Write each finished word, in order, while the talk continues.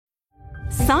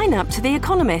Sign up to The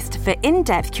Economist for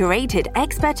in-depth curated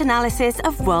expert analysis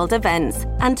of world events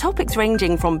and topics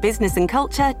ranging from business and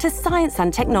culture to science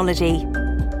and technology.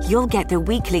 You'll get the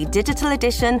weekly digital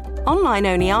edition,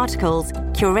 online-only articles,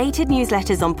 curated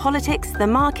newsletters on politics, the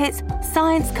markets,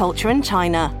 science, culture and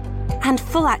China, and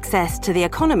full access to The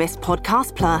Economist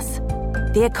Podcast Plus.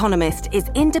 The Economist is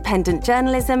independent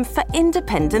journalism for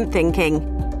independent thinking.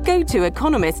 Go to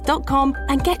economist.com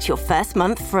and get your first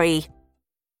month free.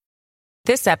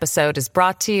 This episode is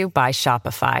brought to you by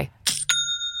Shopify.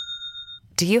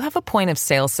 Do you have a point of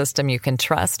sale system you can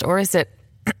trust, or is it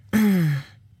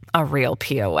a real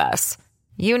POS?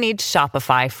 You need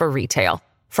Shopify for retail.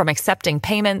 From accepting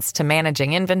payments to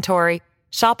managing inventory,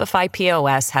 Shopify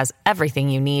POS has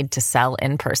everything you need to sell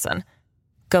in person.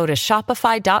 Go to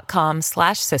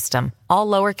shopify.com/system, all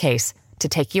lowercase, to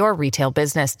take your retail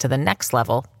business to the next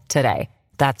level today.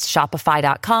 That's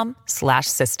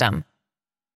shopify.com/system.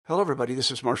 Hello, everybody.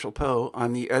 This is Marshall Poe.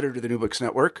 I'm the editor of the New Books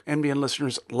Network. NBN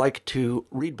listeners like to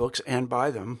read books and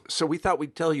buy them. So we thought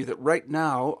we'd tell you that right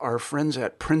now, our friends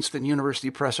at Princeton University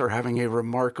Press are having a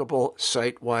remarkable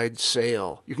site-wide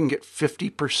sale. You can get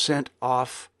 50%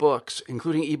 off books,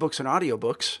 including ebooks and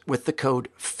audiobooks, with the code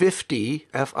 50,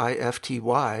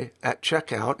 F-I-F-T-Y, at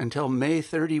checkout until May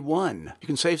 31. You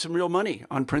can save some real money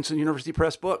on Princeton University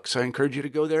Press books. I encourage you to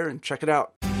go there and check it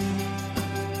out.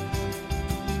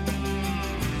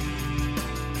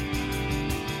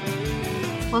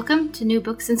 Welcome to New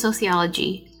Books in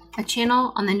Sociology, a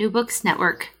channel on the New Books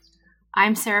Network.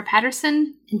 I'm Sarah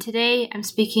Patterson, and today I'm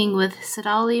speaking with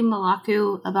Tsedale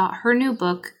Melaku about her new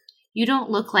book, You Don't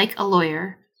Look Like a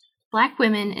Lawyer: Black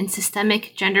Women and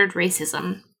Systemic Gendered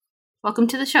Racism. Welcome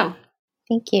to the show.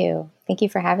 Thank you. Thank you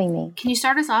for having me. Can you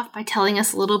start us off by telling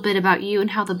us a little bit about you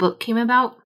and how the book came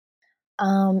about?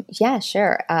 Yeah,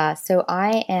 sure. So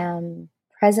I am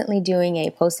presently doing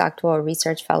a postdoctoral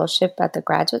research fellowship at the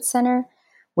Graduate Center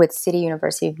with City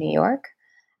University of New York.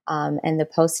 And the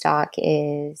postdoc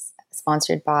is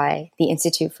sponsored by the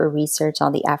Institute for Research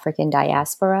on the African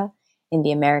Diaspora in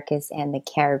the Americas and the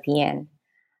Caribbean.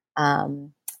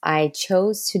 I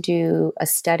chose to do a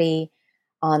study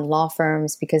on law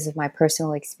firms because of my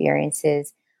personal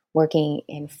experiences working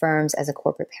in firms as a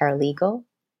corporate paralegal.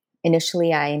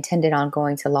 Initially, I intended on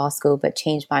going to law school, but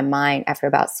changed my mind after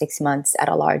about 6 months at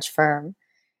a large firm.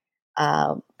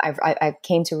 I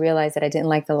came to realize that I didn't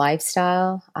like the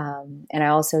lifestyle, and I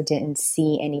also didn't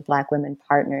see any Black women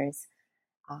partners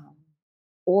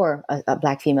or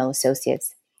Black female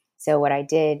associates. So what I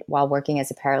did while working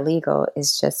as a paralegal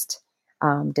is just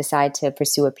decide to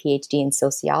pursue a PhD in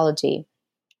sociology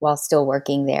while still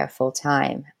working there full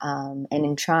time. And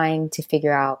in trying to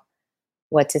figure out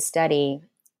what to study,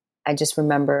 I just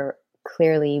remember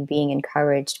clearly being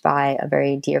encouraged by a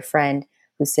very dear friend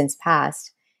who's since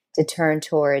passed to turn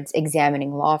towards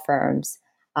examining law firms,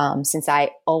 since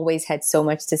I always had so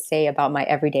much to say about my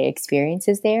everyday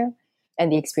experiences there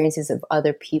and the experiences of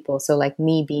other people. So like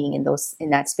me being in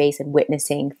that space and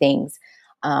witnessing things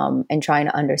and trying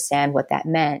to understand what that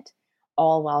meant,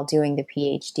 all while doing the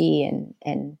PhD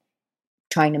and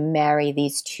trying to marry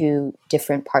these two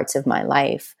different parts of my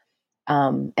life.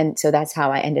 And so that's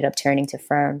how I ended up turning to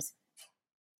firms.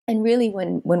 And really,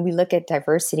 when we look at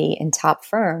diversity in top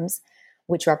firms,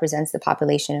 which represents the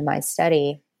population in my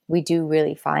study, we do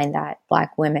really find that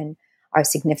Black women are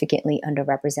significantly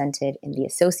underrepresented in the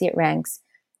associate ranks,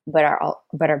 but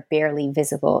are barely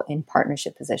visible in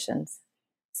partnership positions.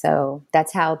 So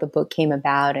that's how the book came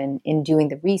about. And in doing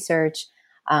the research,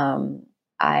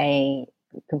 I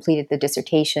completed the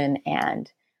dissertation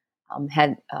and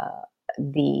had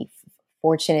the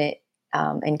fortunate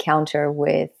encounter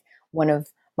with one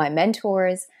of my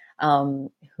mentors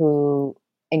who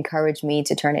encouraged me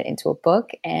to turn it into a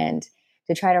book and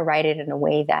to try to write it in a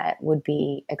way that would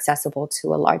be accessible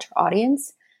to a larger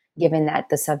audience, given that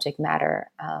the subject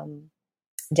matter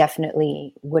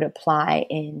definitely would apply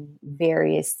in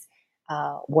various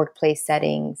workplace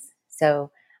settings.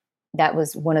 So that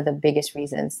was one of the biggest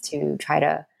reasons to try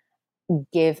to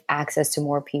give access to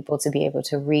more people to be able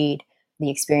to read the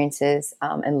experiences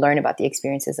and learn about the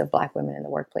experiences of Black women in the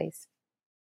workplace.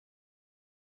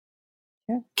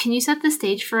 Can you set the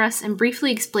stage for us and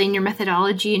briefly explain your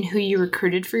methodology and who you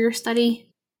recruited for your study?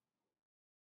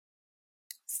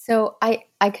 So I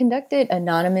conducted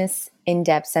anonymous,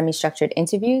 in-depth, semi-structured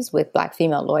interviews with Black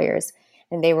female lawyers,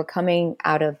 and they were coming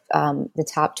out of the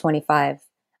top 25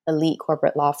 elite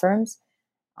corporate law firms.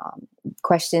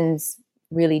 Questions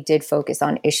really did focus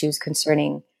on issues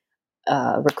concerning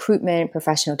recruitment,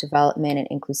 professional development, and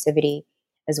inclusivity,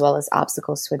 as well as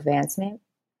obstacles to advancement.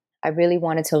 I really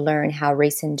wanted to learn how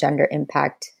race and gender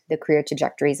impact the career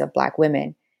trajectories of Black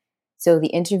women So the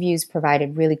interviews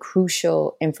provided really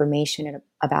crucial information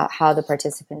about how the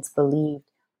participants believed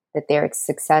that their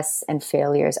success and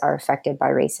failures are affected by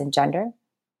race and gender.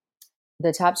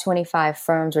 The top 25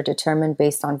 firms were determined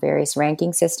based on various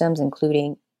ranking systems,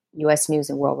 including U.S. News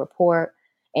and World Report,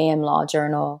 AM Law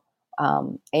Journal,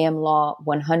 AM Law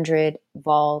 100,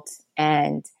 Vault,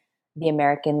 and the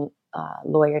American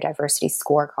Lawyer Diversity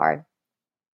Scorecard.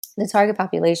 The target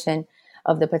population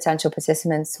of the potential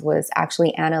participants was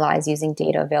actually analyzed using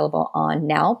data available on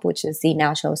NALP, which is the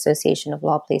National Association of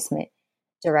Law Placement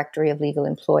Directory of Legal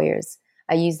Employers.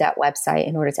 I used that website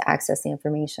in order to access the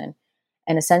information.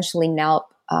 And essentially, NALP,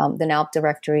 the NALP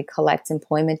directory collects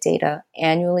employment data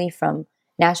annually from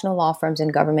national law firms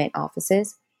and government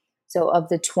offices. So of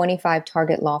the 25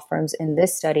 target law firms in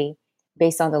this study,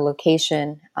 based on the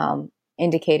location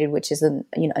indicated, which is a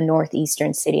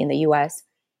northeastern city in the U.S.,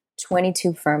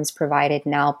 22 firms provided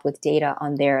NALP with data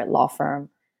on their law firm,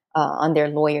 on their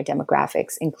lawyer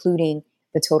demographics, including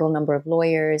the total number of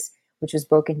lawyers, which was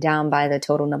broken down by the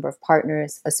total number of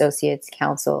partners, associates,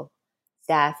 counsel,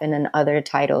 staff, and then other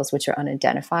titles which are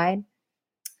unidentified.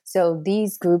 So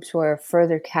these groups were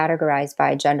further categorized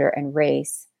by gender and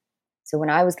race. So when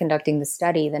I was conducting the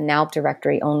study, the NALP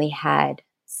directory only had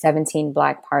 17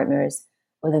 Black partners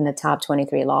within the top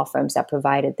 23 law firms that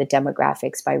provided the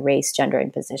demographics by race, gender,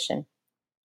 and position.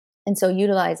 And so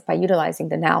by utilizing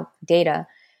the NALP data,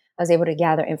 I was able to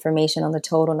gather information on the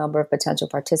total number of potential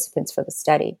participants for the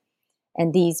study.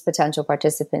 And these potential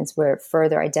participants were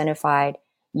further identified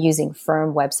using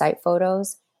firm website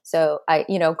photos. So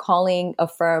calling a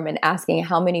firm and asking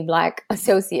how many Black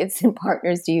associates and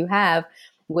partners do you have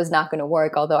was not going to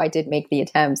work, although I did make the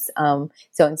attempts.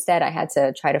 So instead, I had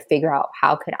to try to figure out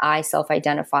how could I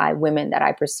self-identify women that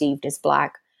I perceived as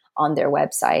Black on their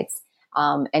websites.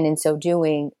 And in so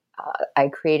doing, I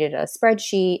created a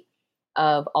spreadsheet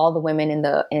of all the women in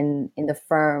the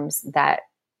firms that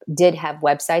did have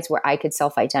websites where I could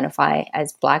self-identify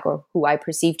as Black or who I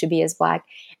perceived to be as Black.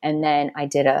 And then I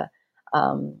did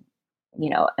an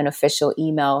official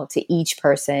email to each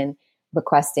person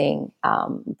requesting,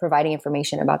 providing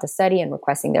information about the study and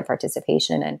requesting their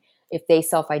participation. And if they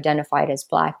self-identified as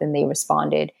Black, then they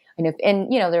responded. And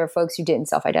there were folks who didn't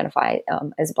self-identify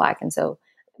as Black, and so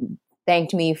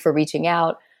thanked me for reaching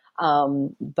out.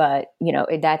 But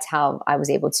that's how I was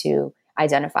able to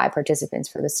identify participants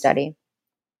for the study.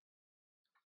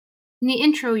 In the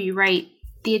intro, you write,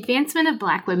 "The advancement of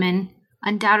Black women,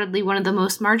 undoubtedly one of the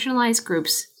most marginalized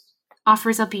groups,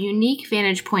 offers up a unique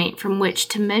vantage point from which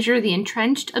to measure the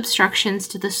entrenched obstructions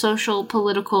to the social,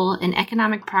 political, and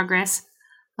economic progress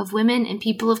of women and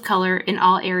people of color in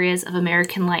all areas of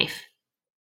American life."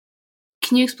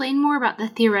 Can you explain more about the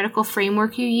theoretical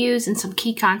framework you use and some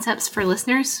key concepts for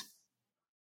listeners?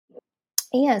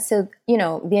 Yeah, so,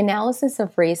 the analysis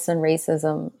of race and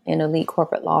racism in elite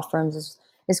corporate law firms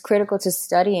is critical to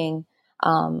studying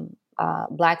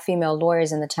Black female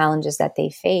lawyers and the challenges that they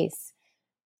face.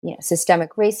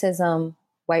 Systemic racism,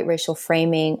 white racial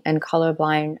framing, and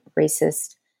colorblind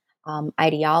racist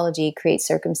ideology create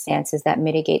circumstances that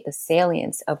mitigate the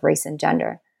salience of race and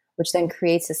gender, which then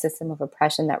creates a system of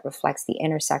oppression that reflects the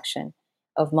intersection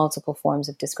of multiple forms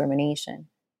of discrimination.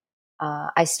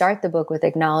 I start the book with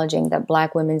acknowledging that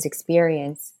Black women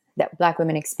experience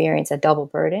a double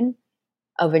burden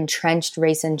of entrenched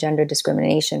race and gender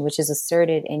discrimination, which is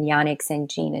asserted in Yannick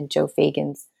Saint-Jean and Joe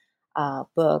Fagan's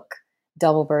book,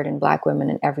 Double Burden: Black Women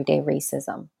and Everyday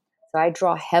Racism. So I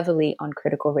draw heavily on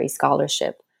critical race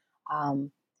scholarship.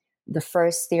 The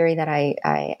first theory that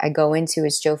I go into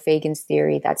is Joe Fagan's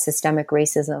theory that systemic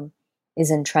racism is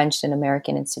entrenched in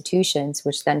American institutions,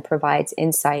 which then provides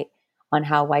insight on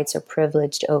how whites are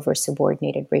privileged over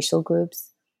subordinated racial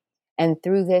groups. And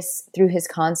through his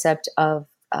concept of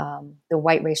the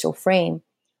white racial frame,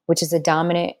 which is a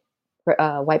dominant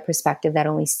white perspective that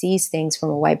only sees things from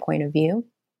a white point of view,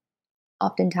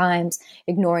 oftentimes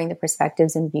ignoring the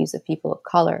perspectives and views of people of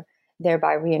color,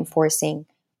 thereby reinforcing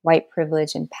white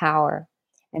privilege and power,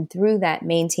 and through that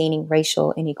maintaining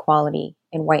racial inequality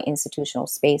in white institutional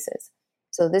spaces.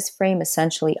 So this frame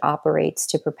essentially operates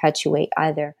to perpetuate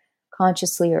either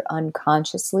consciously or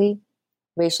unconsciously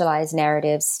racialized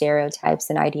narratives, stereotypes,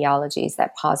 and ideologies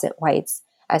that posit whites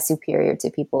as superior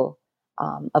to people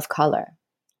of color.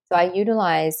 So I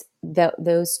utilize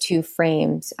those two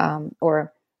frames,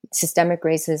 or systemic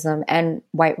racism and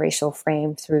white racial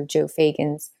frame, through Joe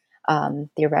Fagan's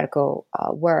theoretical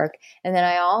work. And then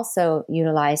I also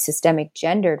utilize systemic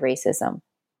gendered racism,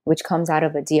 which comes out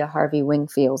of Adia Harvey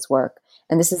Wingfield's work.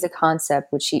 And this is a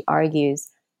concept which she argues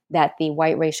that the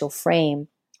white racial frame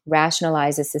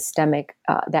rationalizes systemic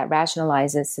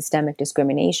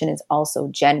discrimination is also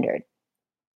gendered,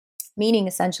 meaning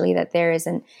essentially that there is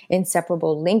an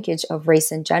inseparable linkage of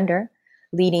race and gender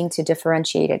leading to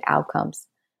differentiated outcomes.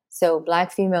 So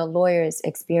Black female lawyers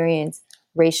experience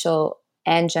racial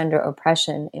and gender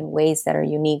oppression in ways that are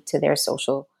unique to their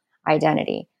social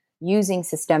identity. Using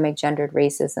systemic gendered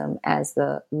racism as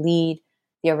the lead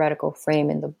theoretical frame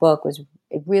in the book was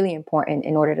really important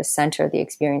in order to center the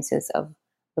experiences of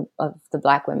the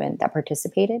Black women that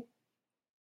participated.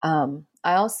 I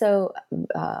also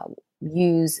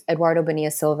use Eduardo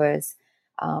Bonilla Silva's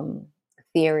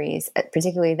theories,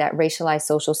 particularly that racialized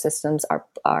social systems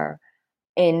are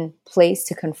in place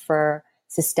to confer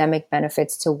systemic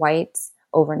benefits to whites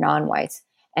over non-whites,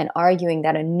 and arguing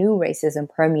that a new racism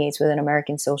permeates within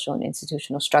American social and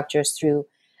institutional structures through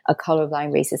a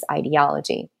colorblind racist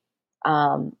ideology.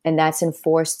 And that's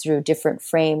enforced through different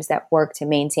frames that work to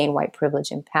maintain white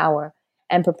privilege and power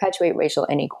and perpetuate racial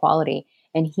inequality.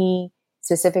 And he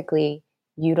specifically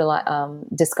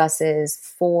discusses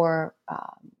four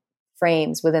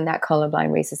frames within that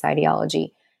colorblind racist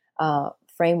ideology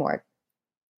framework.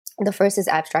 The first is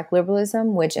abstract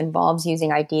liberalism, which involves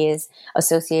using ideas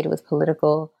associated with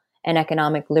political and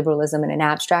economic liberalism in an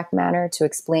abstract manner to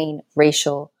explain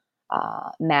racial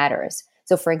matters.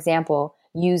 So, for example,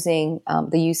 using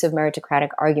the use of meritocratic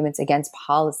arguments against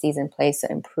policies in place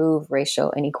to improve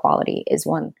racial inequality is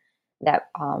one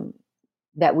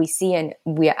that we see, and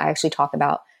I actually talk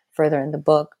about further in the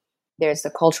book. There's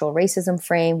the cultural racism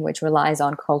frame, which relies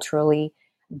on culturally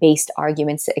based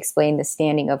arguments to explain the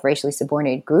standing of racially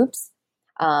subordinated groups,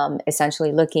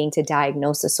 essentially looking to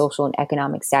diagnose the social and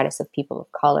economic status of people of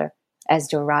color as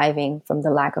deriving from the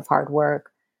lack of hard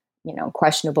work,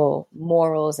 questionable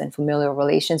morals and familial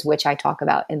relations, which I talk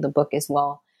about in the book as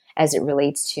well as it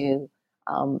relates to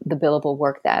the billable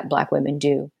work that Black women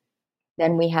do.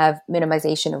 Then we have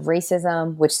minimization of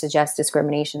racism, which suggests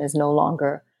discrimination is no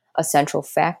longer a central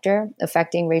factor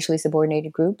affecting racially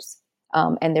subordinated groups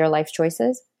and their life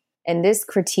choices. And this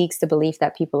critiques the belief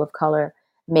that people of color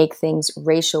make things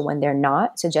racial when they're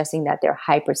not, suggesting that they're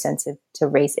hypersensitive to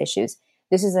race issues.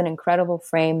 This is an incredible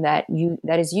frame that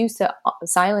is used to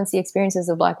silence the experiences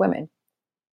of Black women.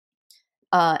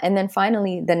 And then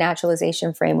finally, the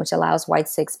naturalization frame, which allows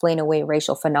whites to explain away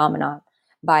racial phenomena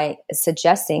by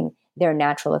suggesting their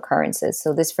natural occurrences.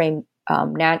 So this frame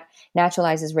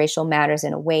naturalizes racial matters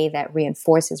in a way that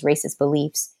reinforces racist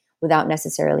beliefs without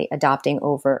necessarily adopting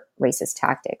overt racist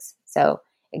tactics. So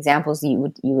examples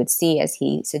you would see, as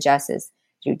he suggests, is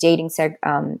through dating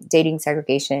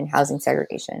segregation, housing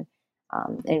segregation,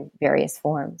 in various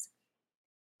forms.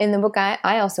 In the book,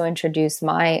 I also introduce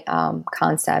my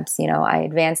concepts. I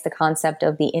advance the concept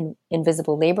of the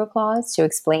invisible labor clause to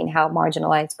explain how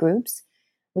marginalized groups,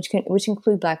 which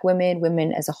include Black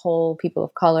women as a whole, people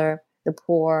of color, the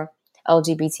poor,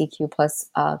 LGBTQ plus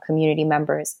community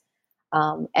members,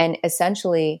 and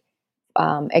essentially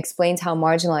explains how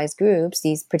marginalized groups,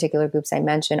 these particular groups I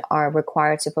mentioned, are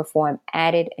required to perform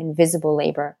added invisible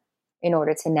labor in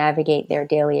order to navigate their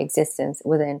daily existence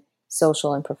within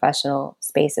social and professional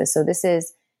spaces. So this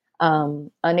is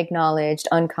unacknowledged,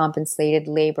 uncompensated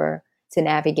labor to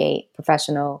navigate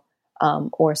professional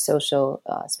or social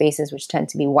spaces, which tend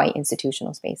to be white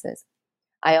institutional spaces.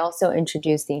 I also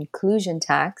introduced the inclusion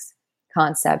tax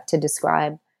concept to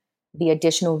describe the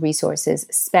additional resources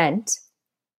spent,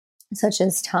 such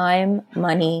as time,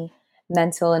 money,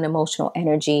 mental and emotional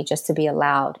energy, just to be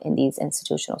allowed in these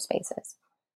institutional spaces.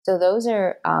 So those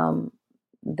are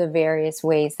the various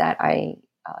ways that I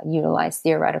utilize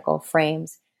theoretical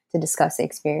frames to discuss the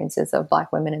experiences of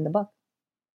Black women in the book.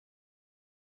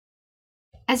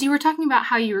 As you were talking about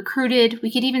how you recruited,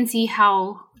 we could even see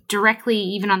how directly,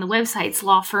 even on the websites,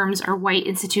 law firms are white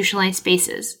institutionalized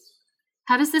spaces.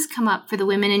 How does this come up for the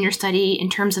women in your study in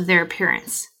terms of their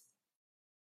appearance?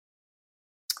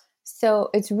 So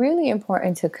it's really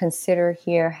important to consider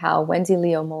here how Wendy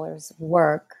Leo Muller's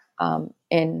work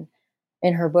in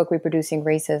her book, Reproducing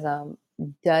Racism,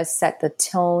 does set the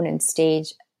tone and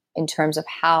stage in terms of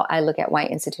how I look at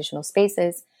white institutional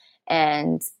spaces,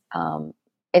 and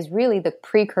is really the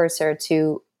precursor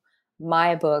to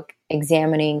my book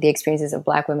examining the experiences of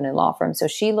Black women in law firms. So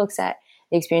she looks at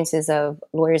the experiences of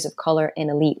lawyers of color in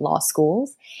elite law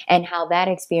schools and how that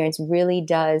experience really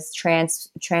does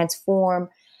transform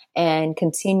and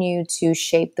continue to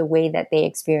shape the way that they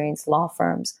experience law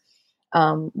firms.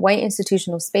 White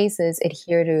institutional spaces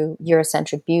adhere to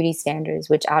Eurocentric beauty standards,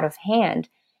 which out of hand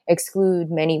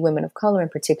exclude many women of color,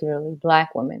 and particularly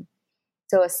Black women.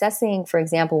 So assessing, for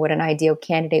example, what an ideal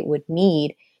candidate would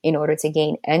need in order to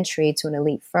gain entry to an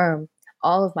elite firm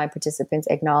all of my participants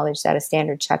acknowledge that a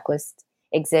standard checklist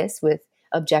exists with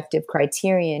objective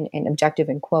criterion, and objective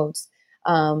in quotes,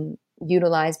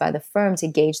 utilized by the firm to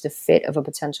gauge the fit of a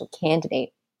potential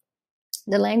candidate.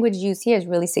 The language used here is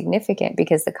really significant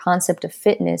because the concept of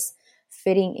fitness,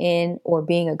 fitting in, or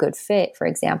being a good fit, for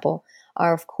example,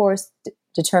 are of course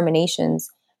determinations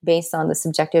based on the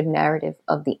subjective narrative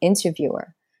of the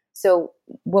interviewer. So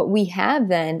what we have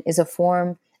then is a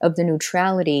form of the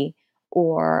neutrality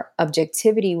or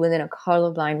objectivity within a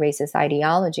colorblind racist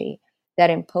ideology that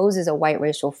imposes a white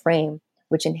racial frame,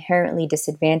 which inherently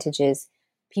disadvantages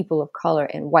people of color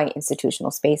in white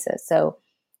institutional spaces. So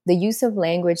the use of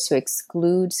language to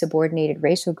exclude subordinated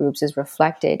racial groups is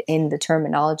reflected in the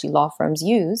terminology law firms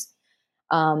use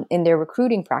in their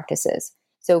recruiting practices.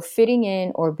 So fitting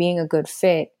in or being a good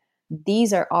fit,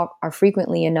 these are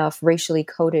frequently enough racially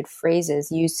coded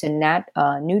phrases used to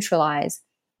neutralize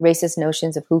racist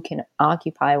notions of who can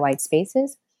occupy white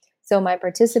spaces. So my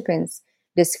participants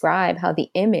describe how the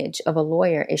image of a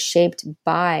lawyer is shaped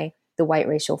by the white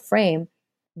racial frame.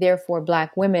 Therefore,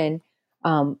 Black women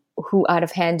who out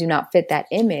of hand do not fit that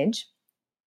image,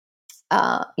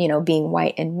 being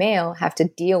white and male, have to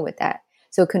deal with that.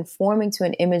 So conforming to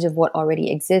an image of what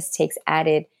already exists takes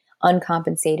added,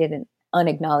 uncompensated, and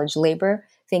unacknowledged labor.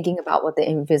 Thinking about what the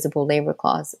invisible labor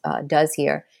clause does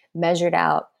here, measured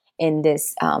out in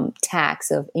this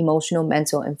tax of emotional,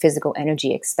 mental, and physical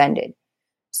energy expended.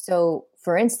 So,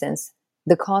 for instance,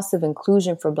 the cost of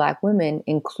inclusion for Black women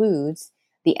includes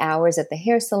the hours at the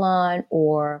hair salon,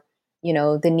 or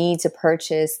the need to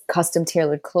purchase custom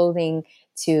tailored clothing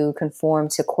to conform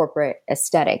to corporate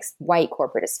aesthetics, white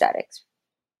corporate aesthetics.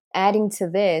 Adding to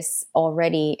this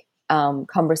already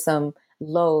cumbersome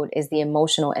load is the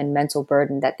emotional and mental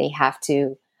burden that they have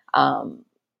to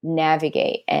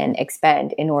navigate and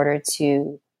expend in order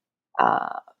to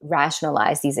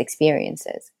rationalize these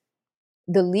experiences.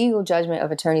 The legal judgment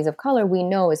of attorneys of color, we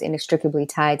know, is inextricably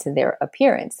tied to their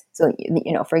appearance. So,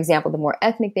 for example, the more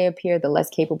ethnic they appear, the less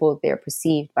capable they're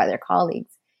perceived by their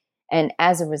colleagues. And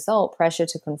as a result, pressure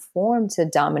to conform to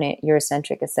dominant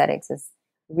Eurocentric aesthetics is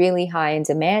really high and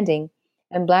demanding.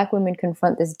 And Black women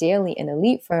confront this daily in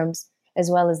elite firms, as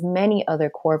well as many other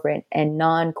corporate and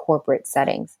non-corporate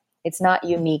settings. It's not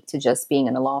unique to just being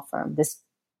in a law firm. This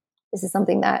is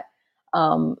something that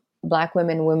Black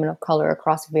women and women of color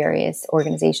across various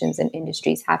organizations and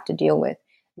industries have to deal with.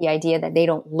 The idea that they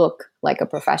don't look like a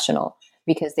professional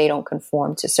because they don't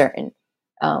conform to certain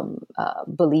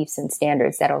beliefs and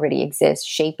standards that already exist,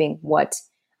 shaping what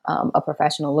a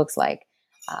professional looks like,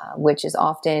 which is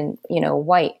often,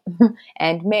 white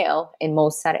and male in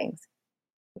most settings.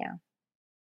 Yeah.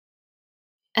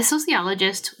 As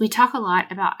sociologists, we talk a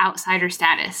lot about outsider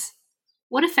status.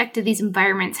 What effect do these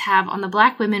environments have on the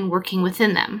Black women working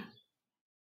within them?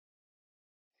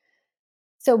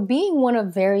 So being one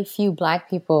of very few Black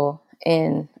people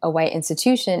in a white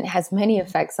institution has many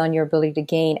effects on your ability to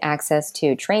gain access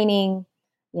to training,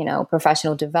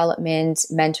 professional development,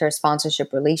 mentor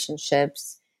sponsorship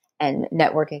relationships, and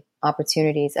networking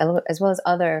opportunities, as well as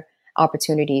other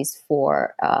opportunities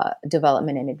for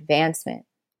development and advancement.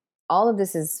 All of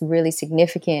this is really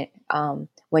significant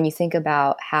when you think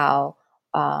about how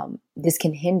this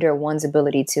can hinder one's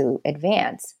ability to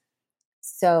advance.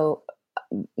 So,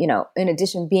 in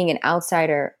addition, being an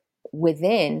outsider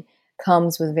within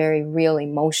comes with very real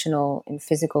emotional and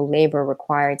physical labor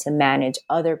required to manage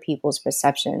other people's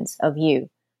perceptions of you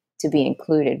to be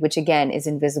included, which again is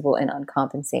invisible and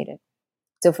uncompensated.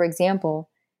 So, for example,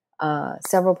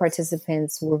 several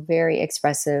participants were very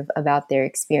expressive about their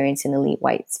experience in elite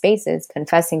white spaces,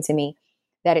 confessing to me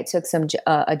that it took some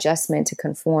adjustment to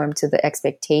conform to the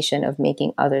expectation of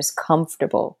making others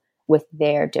comfortable with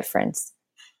their difference.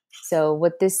 So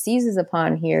what this seizes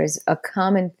upon here is a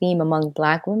common theme among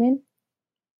Black women,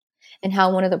 and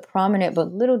how one of the prominent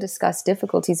but little discussed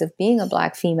difficulties of being a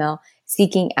Black female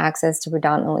seeking access to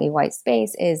predominantly white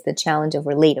space is the challenge of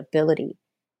relatability.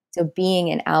 So being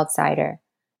an outsider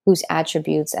whose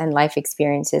attributes and life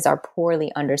experiences are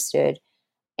poorly understood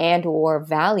and or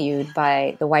valued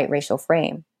by the white racial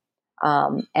frame.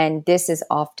 And this is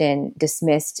often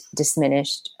dismissed,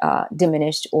 diminished,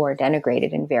 or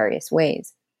denigrated in various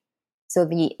ways. So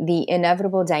the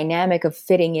inevitable dynamic of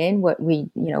fitting in, what we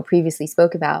previously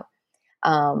spoke about,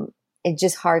 it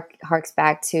just harks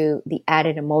back to the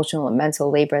added emotional and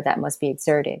mental labor that must be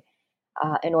exerted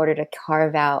in order to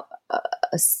carve out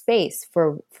a space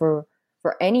for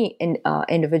any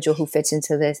individual who fits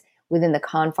into this within the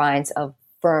confines of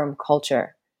firm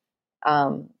culture.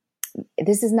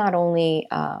 This not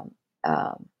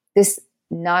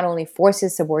only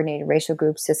forces subordinated racial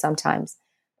groups to sometimes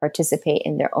participate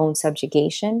in their own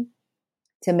subjugation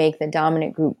to make the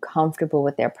dominant group comfortable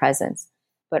with their presence,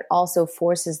 but also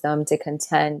forces them to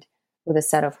contend with a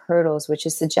set of hurdles, which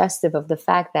is suggestive of the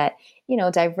fact that,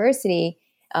 diversity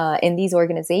in these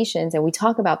organizations, and we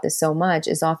talk about this so much,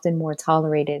 is often more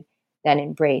tolerated than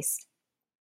embraced.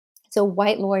 So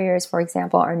white lawyers, for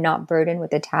example, are not burdened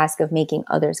with the task of making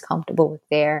others comfortable with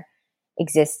their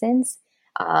existence.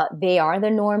 They are the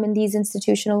norm in these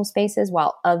institutional spaces,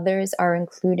 while others are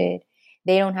included.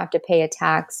 They don't have to pay a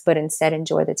tax, but instead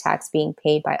enjoy the tax being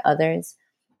paid by others,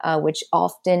 which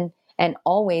often and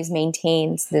always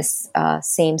maintains this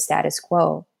same status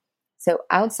quo. So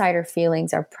outsider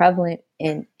feelings are prevalent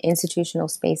in institutional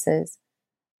spaces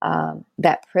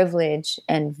that privilege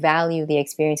and value the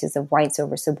experiences of whites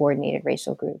over subordinated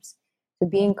racial groups. So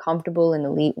being comfortable in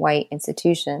elite white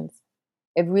institutions,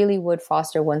 it really would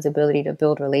foster one's ability to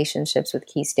build relationships with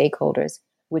key stakeholders,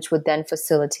 which would then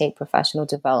facilitate professional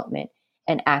development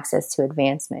and access to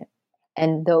advancement.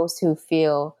 And those who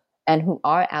feel and who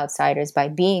are outsiders by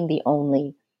being the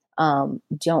only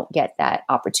don't get that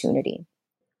opportunity.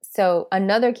 So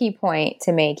another key point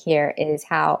to make here is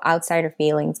how outsider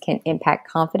feelings can impact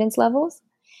confidence levels.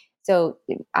 So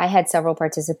I had several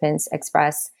participants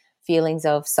express feelings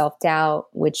of self-doubt,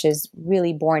 which is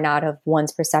really born out of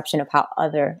one's perception of how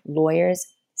other lawyers,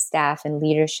 staff, and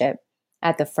leadership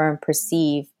at the firm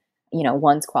perceive,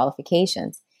 one's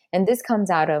qualifications. And this comes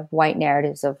out of white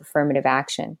narratives of affirmative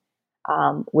action,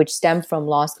 which stem from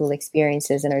law school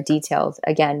experiences and are detailed,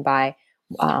 again, by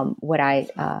what I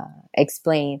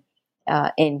explain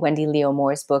in Wendy Leo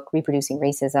Moore's book, Reproducing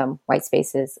Racism, White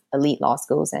Spaces, Elite Law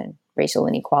Schools, and Racial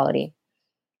Inequality.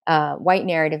 White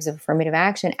narratives of affirmative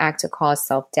action act to cause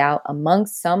self-doubt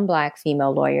amongst some Black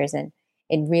female lawyers, and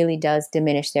it really does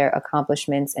diminish their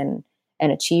accomplishments and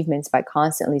achievements by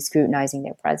constantly scrutinizing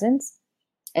their presence.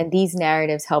 And these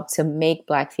narratives help to make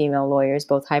Black female lawyers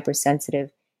both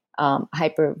hypersensitive,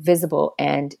 hypervisible,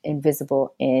 and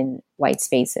invisible in white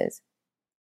spaces.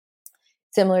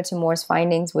 Similar to Moore's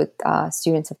findings with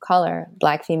students of color,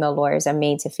 Black female lawyers are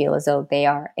made to feel as though they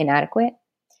are inadequate,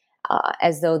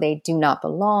 as though they do not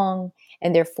belong,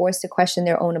 and they're forced to question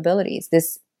their own abilities.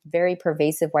 This very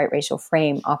pervasive white racial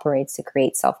frame operates to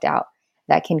create self-doubt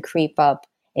that can creep up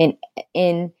in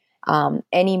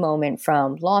any moment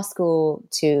from law school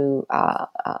to,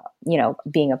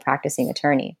 being a practicing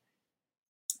attorney.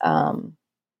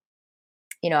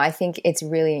 I think it's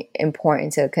really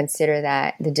important to consider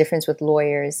that the difference with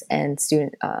lawyers and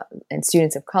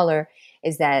students of color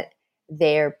is that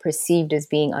they're perceived as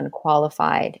being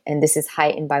unqualified. And this is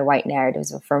heightened by white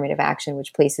narratives of affirmative action,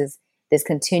 which places this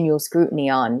continual scrutiny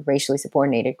on racially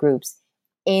subordinated groups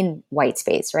in white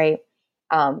space, right?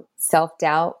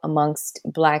 Self-doubt amongst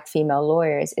Black female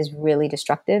lawyers is really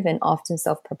destructive and often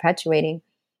self-perpetuating.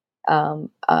 And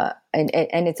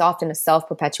it's often a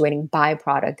self-perpetuating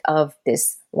byproduct of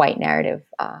this white narrative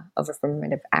of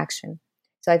affirmative action.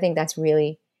 So I think that's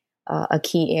really a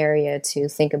key area to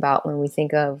think about when we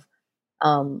think of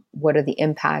what are the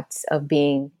impacts of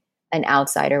being an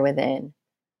outsider within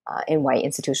in white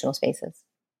institutional spaces.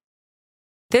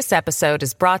 This episode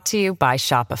is brought to you by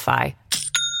Shopify.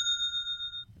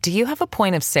 Do you have a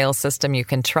point of sale system you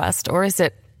can trust, or is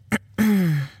it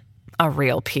a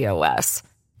real POS?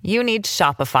 You need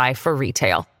Shopify for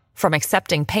retail. From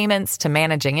accepting payments to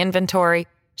managing inventory,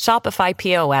 Shopify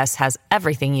POS has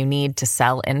everything you need to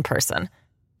sell in person.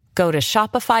 Go to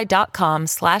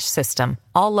shopify.com/system,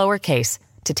 all lowercase,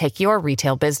 to take your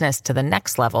retail business to the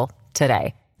next level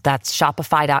today. That's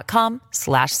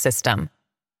shopify.com/system.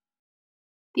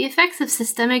 The effects of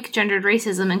systemic gendered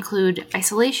racism include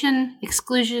isolation,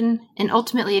 exclusion, and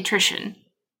ultimately attrition.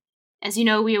 As you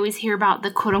know, we always hear about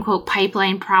the quote-unquote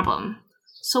pipeline problem.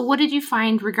 So what did you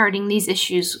find regarding these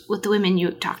issues with the women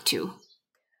you talked to?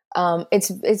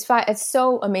 It's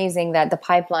so amazing that the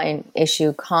pipeline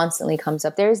issue constantly comes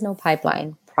up. There is no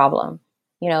pipeline problem.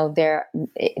 The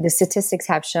statistics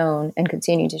have shown and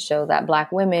continue to show that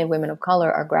Black women of color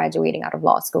are graduating out of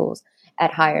law schools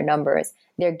at higher numbers.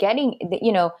 They're getting,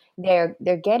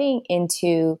 they're getting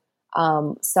into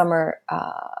summer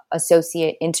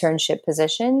associate internship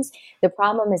positions. The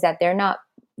problem is that they're not.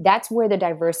 That's where the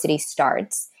diversity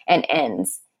starts and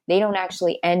ends. They don't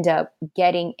actually end up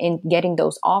getting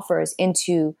those offers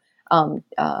into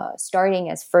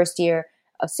starting as first year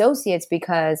associates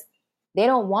because they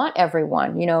don't want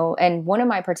everyone, And one of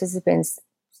my participants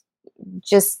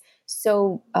just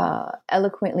so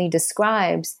eloquently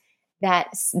describes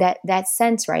that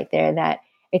sense right there, that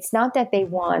it's not that they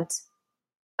want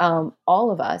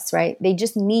all of us, right? They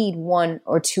just need one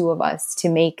or two of us to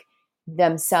make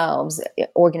themselves,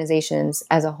 organizations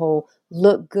as a whole,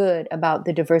 look good about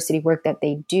the diversity work that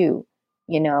they do,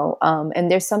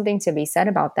 and there's something to be said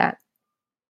about that.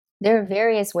 There are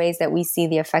various ways that we see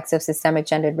the effects of systemic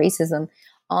gendered racism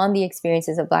on the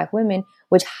experiences of Black women,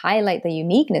 which highlight the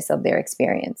uniqueness of their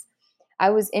experience. I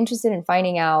was interested in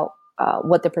finding out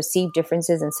what the perceived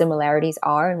differences and similarities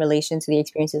are in relation to the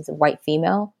experiences of white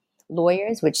female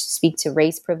lawyers, which speak to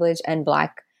race privilege, and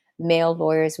Black male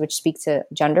lawyers, which speak to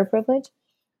gender privilege.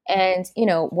 And,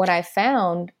 what I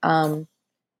found, in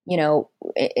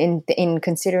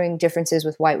considering differences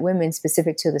with white women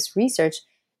specific to this research,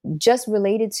 just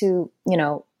related to,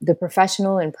 the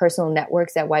professional and personal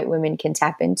networks that white women can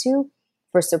tap into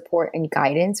for support and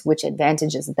guidance, which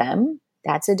advantages them.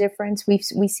 That's a difference.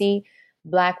 We see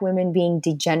Black women being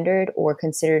degendered or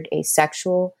considered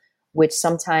asexual, which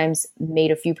sometimes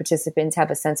made a few participants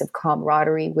have a sense of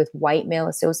camaraderie with white male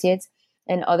associates,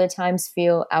 and other times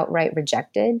feel outright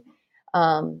rejected.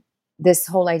 This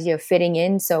whole idea of fitting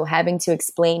in, so having to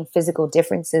explain physical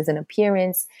differences in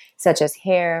appearance, such as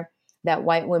hair, that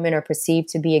white women are perceived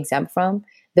to be exempt from.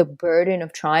 The burden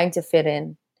of trying to fit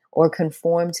in or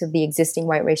conform to the existing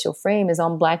white racial frame is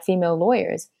on Black female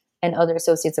lawyers and other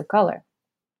associates of color.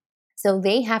 So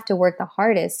they have to work the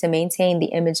hardest to maintain the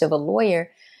image of a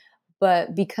lawyer,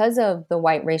 but because of the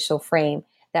white racial frame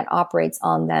that operates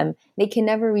on them, they can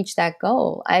never reach that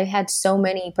goal. I had so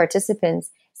many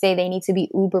participants say they need to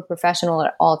be uber professional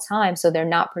at all times so they're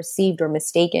not perceived or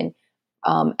mistaken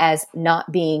as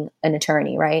not being an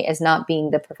attorney, right? As not being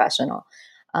the professional.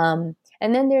 And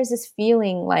then there's this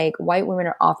feeling like white women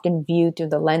are often viewed through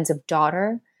the lens of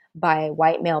daughter by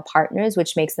white male partners,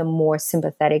 which makes them more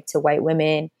sympathetic to white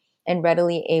women and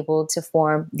readily able to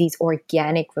form these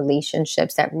organic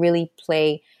relationships that really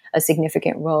play a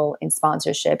significant role in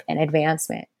sponsorship and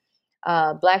advancement.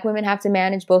 Black women have to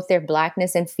manage both their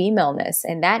Blackness and femaleness,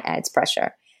 and that adds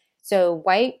pressure. So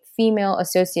white female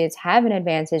associates have an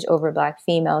advantage over Black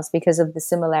females because of the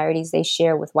similarities they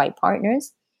share with white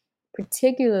partners,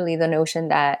 particularly the notion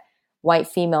that white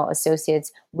female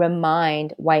associates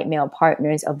remind white male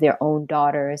partners of their own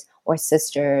daughters or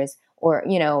sisters, or,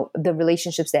 the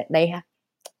relationships that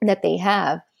they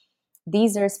have.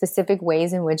 These are specific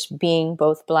ways in which being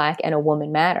both Black and a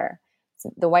woman matter.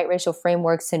 So the white racial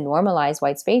frameworks to normalize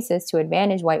white spaces to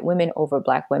advantage white women over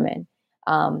Black women.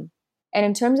 And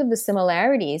in terms of the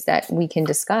similarities that we can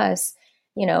discuss,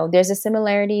 there's a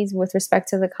similarities with respect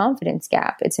to the confidence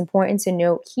gap. It's important to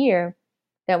note here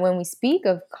that when we speak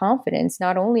of confidence,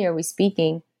 not only are we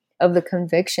speaking of the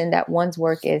conviction that one's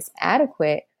work is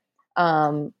adequate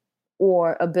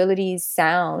or abilities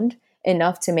sound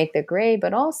enough to make the grade,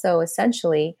 but also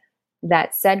essentially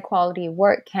that said quality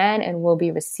work can and will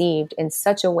be received in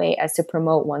such a way as to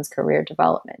promote one's career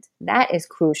development. That is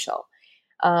crucial.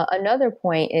 Another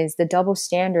point is the double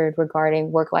standard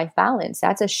regarding work-life balance.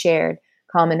 That's a shared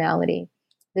commonality.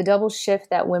 The double shift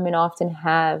that women often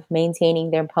have maintaining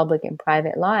their public and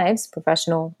private lives,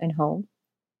 professional and home,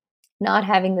 not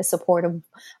having the support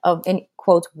of in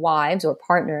quotes, wives or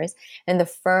partners, and the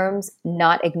firms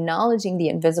not acknowledging the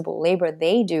invisible labor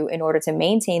they do in order to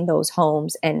maintain those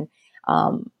homes and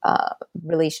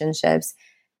relationships.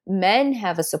 Men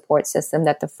have a support system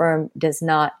that the firm does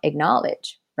not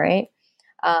acknowledge, right?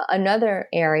 Another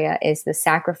area is the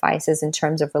sacrifices in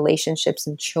terms of relationships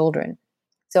and children.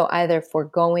 So either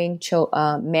foregoing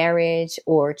marriage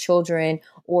or children,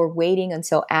 or waiting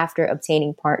until after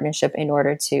obtaining partnership in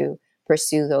order to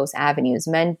pursue those avenues.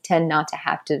 Men tend not to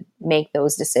have to make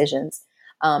those decisions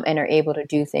and are able to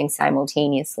do things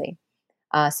simultaneously.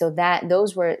 So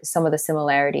those were some of the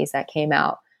similarities that came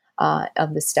out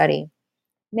of the study.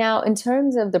 Now, in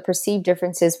terms of the perceived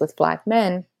differences with Black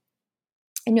men,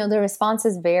 the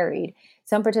responses varied.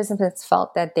 Some participants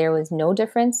felt that there was no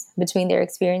difference between their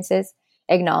experiences,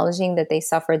 acknowledging that they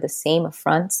suffered the same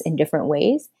affronts in different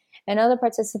ways. And other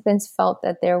participants felt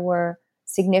that there were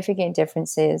significant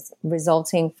differences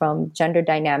resulting from gender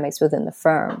dynamics within the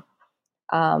firm.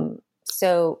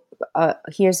 So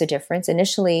here's the difference.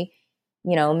 Initially,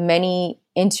 many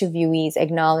interviewees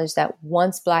acknowledged that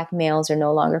once Black males are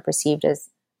no longer perceived as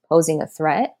posing a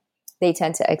threat, they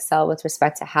tend to excel with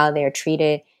respect to how they are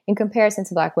treated in comparison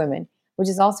to Black women, which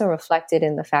is also reflected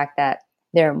in the fact that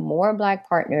there are more Black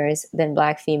partners than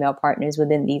Black female partners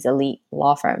within these elite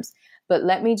law firms. But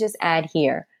let me just add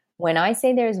here, when I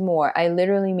say there's more, I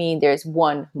literally mean there's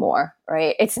one more,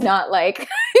 right? It's not like,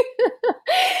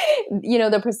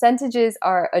 the percentages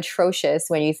are atrocious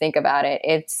when you think about it.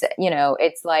 It's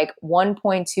like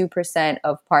 1.2%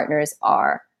 of partners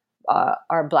are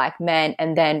are Black men,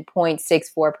 and then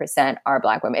 0.64% are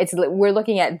Black women. We're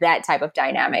looking at that type of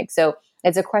dynamic. So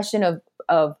it's a question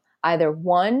of either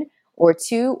one or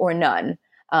two or none.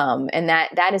 And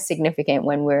that is significant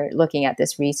when we're looking at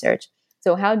this research.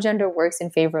 So how gender works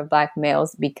in favor of Black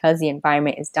males because the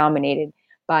environment is dominated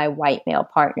by white male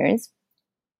partners.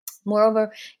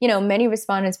 Moreover, many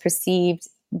respondents perceived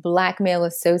Black male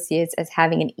associates as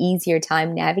having an easier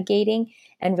time navigating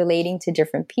and relating to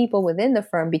different people within the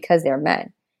firm because they're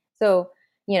men. So,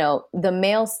 the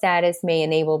male status may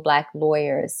enable Black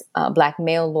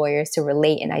male lawyers to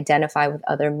relate and identify with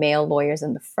other male lawyers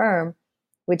in the firm,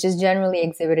 which is generally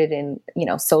exhibited in,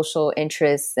 social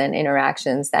interests and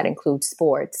interactions that include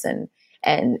sports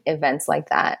and events like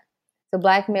that. So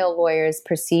Black male lawyers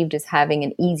perceived as having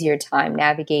an easier time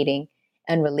navigating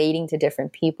and relating to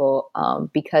different people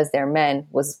because they're men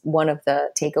was one of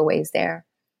the takeaways there.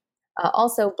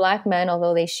 Also, Black men,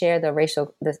 although they share the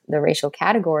racial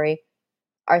category,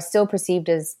 are still perceived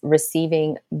as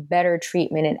receiving better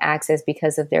treatment and access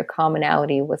because of their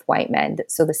commonality with white men.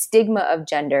 So the stigma of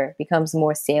gender becomes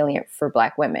more salient for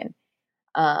Black women.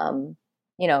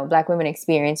 Black women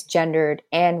experience gendered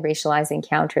and racialized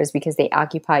encounters because they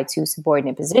occupy two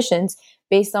subordinate positions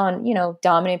based on,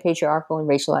 dominant patriarchal and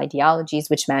racial ideologies,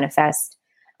 which manifest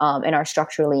and are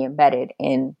structurally embedded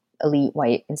in elite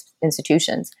white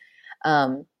institutions.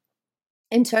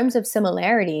 In terms of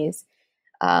similarities,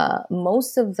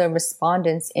 most of the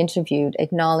respondents interviewed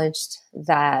acknowledged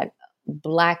that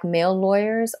Black male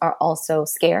lawyers are also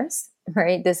scarce,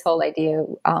 right? This whole idea,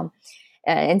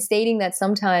 and stating that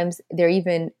sometimes there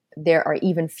are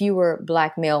even fewer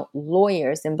Black male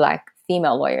lawyers than Black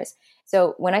female lawyers.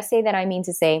 So when I say that, I mean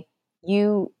to say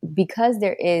because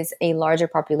there is a larger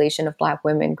population of Black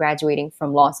women graduating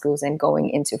from law schools and going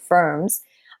into firms,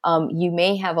 you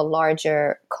may have a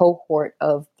larger cohort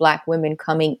of Black women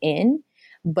coming in,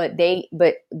 but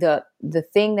the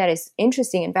thing that is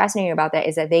interesting and fascinating about that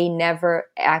is that they never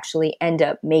actually end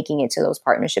up making it to those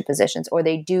partnership positions, or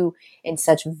they do in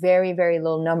such very, very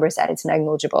low numbers that it's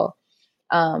negligible.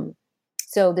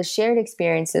 So the shared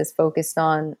experiences focused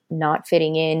on not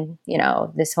fitting in,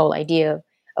 this whole idea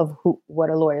of what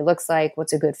a lawyer looks like,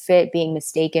 what's a good fit, being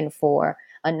mistaken for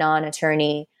a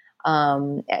non-attorney,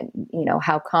 and,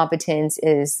 how competence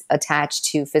is attached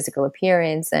to physical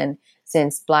appearance. And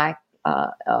since Black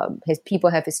his people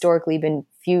have historically been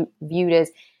viewed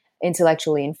as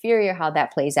intellectually inferior, how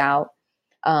that plays out,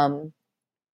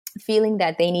 feeling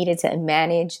that they needed to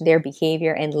manage their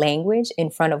behavior and language in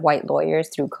front of white lawyers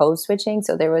through code switching.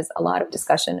 So there was a lot of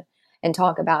discussion and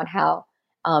talk about how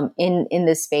in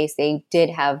this space they did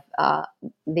have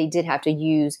to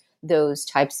use those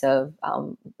types of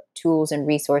tools and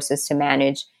resources to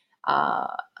manage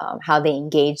how they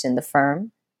engaged in the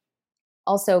firm.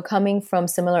 Also, coming from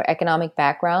similar economic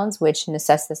backgrounds, which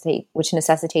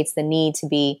necessitates the need to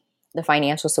be the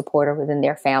financial supporter within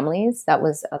their families. That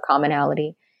was a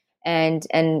commonality, and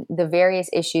the various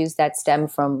issues that stem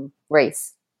from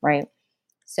race, right?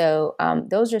 So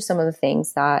those are some of the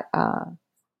things that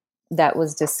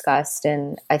was discussed,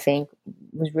 and I think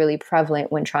was really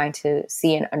prevalent when trying to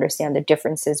see and understand the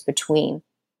differences between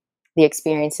the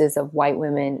experiences of white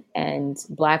women and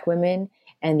Black women,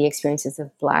 and the experiences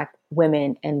of Black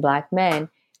women and Black men,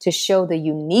 to show the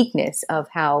uniqueness of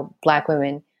how Black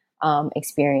women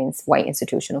experience white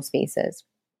institutional spaces.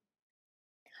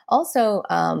 Also,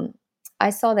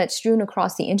 I saw that strewn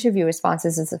across the interview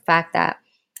responses is the fact that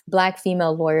Black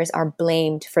female lawyers are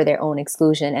blamed for their own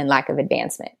exclusion and lack of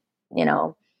advancement.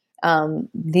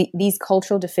 These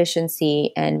cultural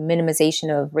deficiency and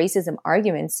minimization of racism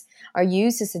arguments are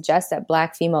used to suggest that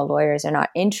Black female lawyers are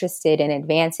not interested in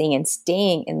advancing and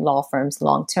staying in law firms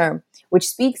long term, which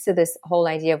speaks to this whole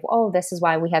idea of, this is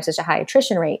why we have such a high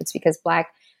attrition rate. It's because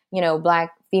Black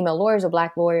female lawyers or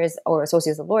Black lawyers or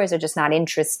associates of lawyers are just not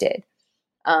interested.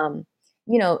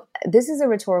 This is a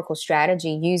rhetorical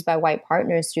strategy used by white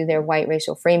partners through their white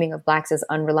racial framing of Blacks as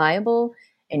unreliable,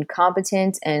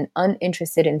 incompetent, and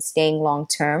uninterested in staying long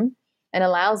term, and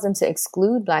allows them to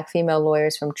exclude Black female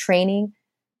lawyers from training,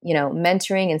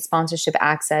 mentoring, and sponsorship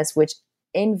access, which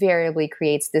invariably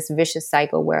creates this vicious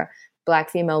cycle where Black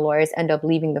female lawyers end up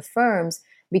leaving the firms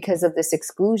because of this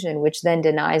exclusion, which then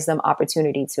denies them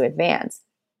opportunity to advance.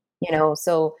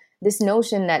 So this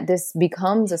notion that this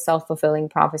becomes a self-fulfilling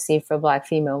prophecy for Black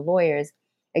female lawyers,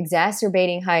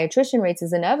 exacerbating high attrition rates,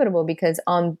 is inevitable because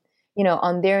on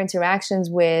their interactions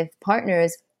with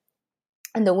partners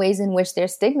and the ways in which they're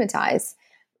stigmatized.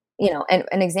 And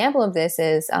an example of this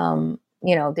is,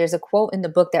 there's a quote in the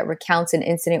book that recounts an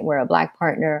incident where a Black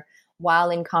partner, while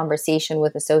in conversation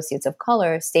with associates of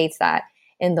color, states that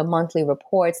in the monthly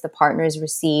reports the partners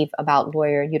receive about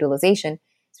lawyer utilization,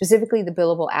 specifically the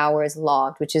billable hours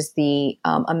logged, which is the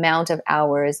amount of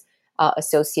hours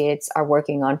associates are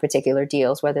working on particular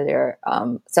deals, whether they're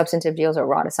substantive deals or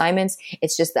raw assignments.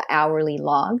 It's just the hourly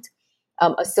logged.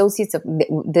 Associates of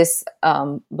this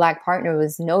Black partner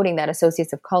was noting that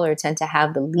associates of color tend to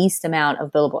have the least amount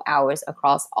of billable hours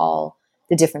across all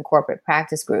the different corporate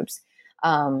practice groups.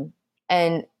 And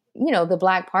the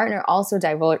Black partner also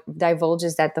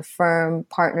divulges that the firm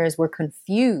partners were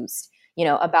confused,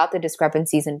 about the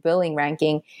discrepancies in billing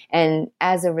ranking. And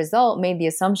as a result, made the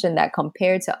assumption that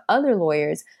compared to other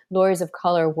lawyers of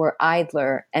color were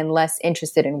idler and less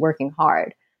interested in working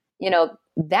hard.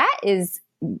 That is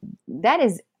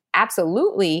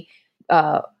absolutely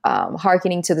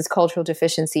hearkening to this cultural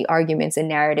deficiency arguments and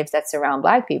narratives that surround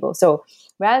Black people. So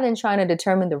rather than trying to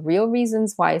determine the real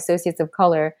reasons why associates of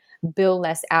color bill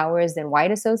less hours than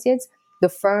white associates, the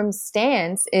firm's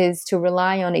stance is to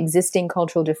rely on existing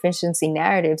cultural deficiency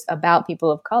narratives about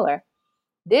people of color.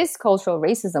 This cultural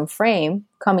racism frame,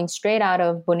 coming straight out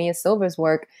of Bonilla Silver's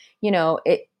work,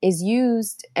 it is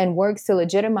used and works to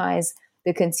legitimize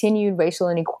the continued racial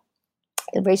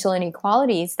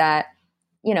inequalities that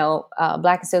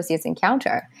Black associates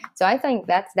encounter. So I think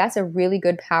that's a really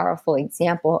good, powerful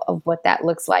example of what that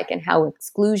looks like and how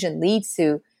exclusion leads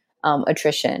to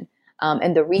attrition,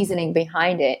 and the reasoning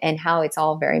behind it and how it's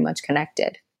all very much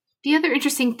connected. The other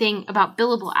interesting thing about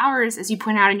billable hours, as you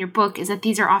point out in your book, is that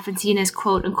these are often seen as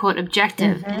quote unquote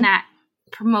objective, and that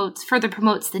further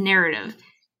promotes the narrative.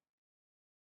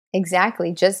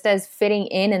 Exactly. Just as fitting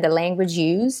in the language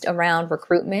used around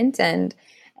recruitment and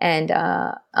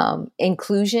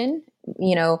inclusion,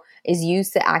 is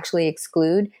used to actually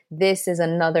exclude. This is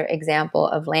another example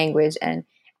of language and,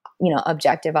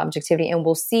 objectivity. And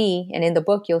we'll see, and in the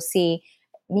book, you'll see,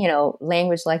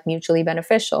 language like mutually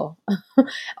beneficial.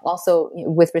 Also,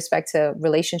 with respect to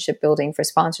relationship building for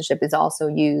sponsorship, is also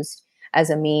used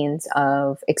as a means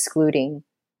of excluding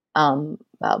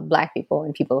Black people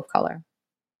and people of color.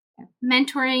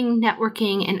 Mentoring,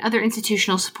 networking, and other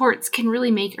institutional supports can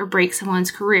really make or break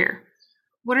someone's career.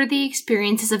 What are the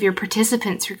experiences of your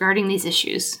participants regarding these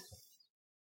issues?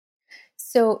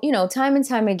 So, time and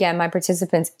time again, my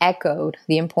participants echoed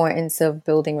the importance of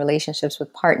building relationships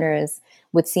with partners,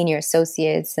 with senior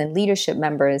associates, and leadership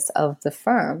members of the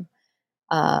firm.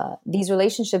 These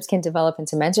relationships can develop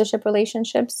into mentorship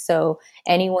relationships. So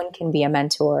anyone can be a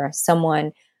mentor,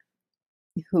 someone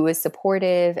who is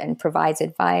supportive and provides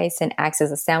advice and acts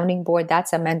as a sounding board.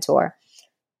 That's a mentor.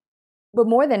 But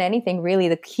more than anything, really,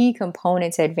 the key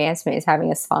component to advancement is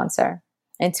having a sponsor.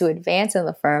 And to advance in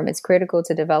the firm, it's critical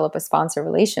to develop a sponsor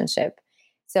relationship.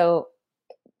 So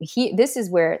this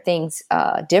is where things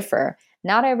differ.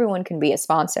 Not everyone can be a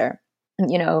sponsor.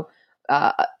 A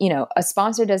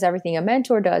sponsor does everything a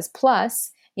mentor does.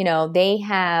 Plus, they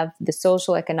have the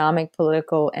social, economic,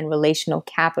 political, and relational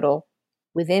capital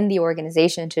within the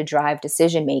organization to drive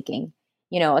decision making.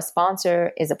 A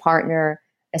sponsor is a partner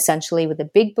essentially with a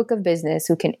big book of business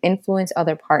who can influence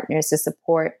other partners to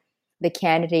support the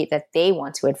candidate that they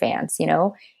want to advance,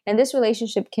 and this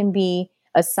relationship can be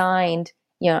assigned,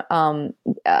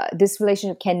 this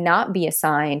relationship cannot be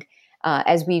assigned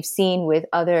as we've seen with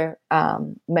other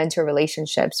mentor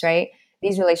relationships, right?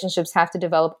 These relationships have to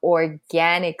develop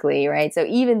organically, right? So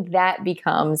even that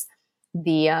becomes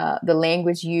the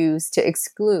language used to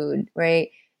exclude, right?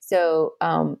 So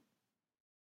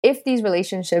if these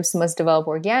relationships must develop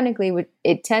organically,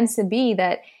 it tends to be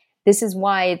that this is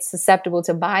why it's susceptible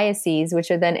to biases, which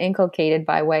are then inculcated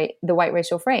by the white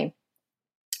racial frame,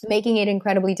 making it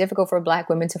incredibly difficult for Black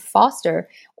women to foster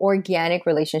organic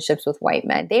relationships with white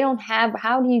men.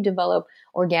 How do you develop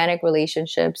organic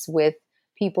relationships with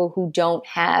people who don't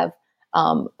have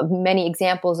many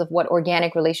examples of what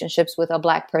organic relationships with a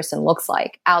Black person looks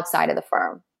like outside of the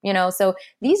firm? So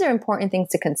these are important things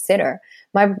to consider.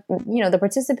 The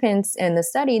participants in the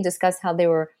study discussed how they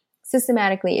were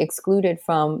systematically excluded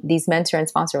from these mentor and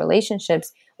sponsor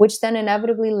relationships, which then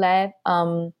inevitably left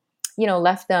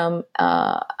them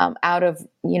out of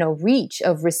reach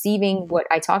of receiving what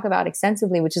I talk about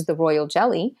extensively, which is the royal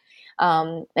jelly.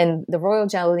 And the royal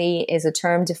jelly is a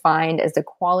term defined as the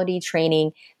quality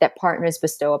training that partners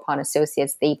bestow upon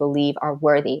associates they believe are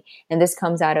worthy. And this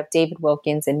comes out of David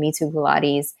Wilkins and Mitu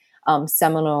Gulati's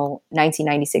seminal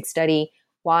 1996 study,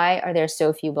 Why Are There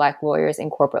So Few Black Lawyers in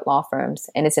Corporate Law Firms?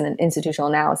 And it's an institutional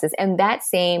analysis. And that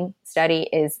same study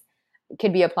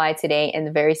could be applied today and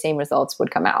the very same results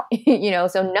would come out.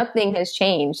 So nothing has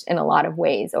changed in a lot of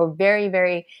ways, or very,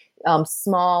 very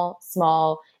small,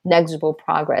 negligible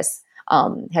progress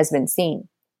has been seen.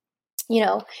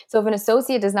 So if an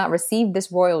associate does not receive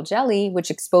this royal jelly,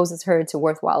 which exposes her to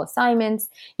worthwhile assignments,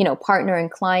 partner and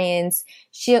clients,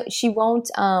 she won't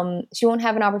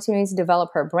have an opportunity to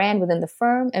develop her brand within the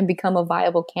firm and become a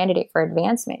viable candidate for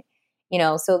advancement.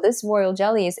 So this royal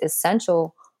jelly is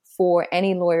essential for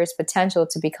any lawyer's potential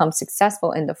to become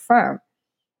successful in the firm.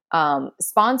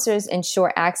 Sponsors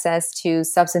ensure access to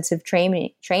substantive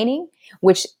training,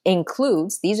 which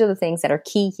includes, these are the things that are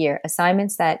key here,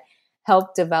 assignments that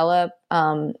help develop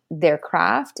their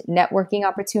craft, networking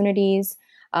opportunities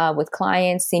with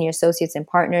clients, senior associates, and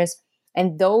partners.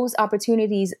 And those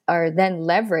opportunities are then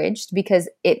leveraged because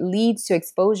it leads to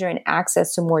exposure and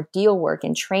access to more deal work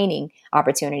and training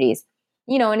opportunities.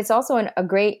 And it's also a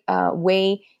great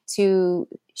way to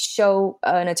show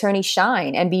an attorney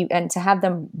shine and to have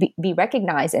them be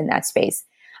recognized in that space.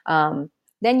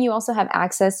 Then you also have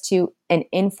access to an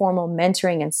informal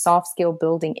mentoring and soft skill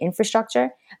building infrastructure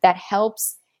that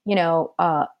helps,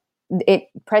 it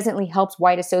presently helps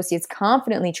white associates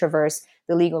confidently traverse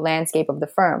the legal landscape of the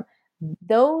firm.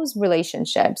 Those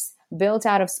relationships built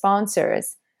out of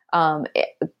sponsors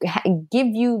give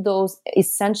you those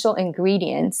essential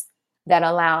ingredients that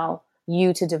allow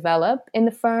you to develop in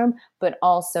the firm, but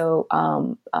also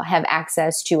have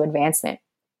access to advancement.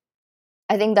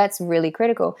 I think that's really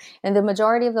critical. And the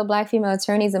majority of the Black female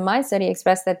attorneys in my study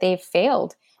expressed that they've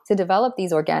failed to develop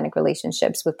these organic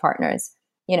relationships with partners,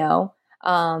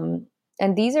 and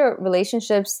these are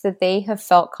relationships that they have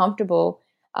felt comfortable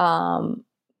and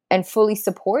fully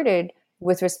supported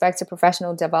with respect to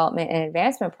professional development and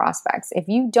advancement prospects. If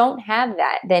you don't have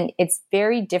that, then it's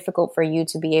very difficult for you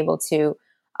to be able to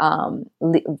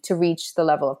reach the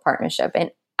level of partnership.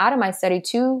 And out of my study,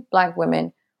 2 Black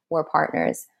women were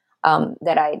partners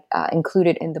that I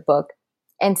included in the book.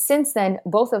 And since then,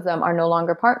 both of them are no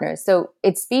longer partners. So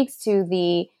it speaks to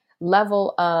the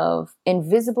level of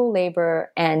invisible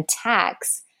labor and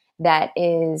tax that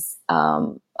is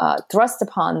thrust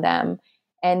upon them.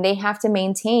 And they have to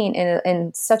maintain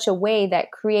in such a way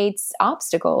that creates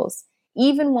obstacles,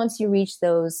 even once you reach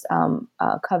those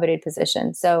coveted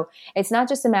positions. So it's not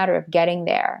just a matter of getting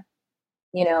there.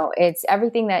 It's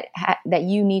everything that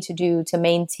you need to do to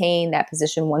maintain that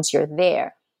position once you're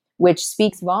there, which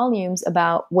speaks volumes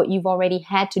about what you've already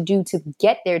had to do to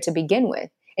get there to begin with.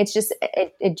 It's just,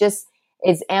 it just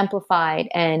is amplified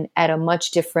and at a much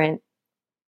different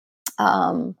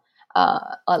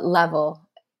level,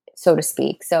 so to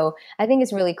speak. So I think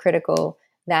it's really critical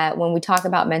that when we talk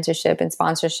about mentorship and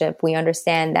sponsorship, we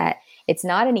understand that it's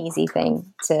not an easy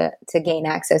thing to gain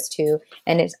access to.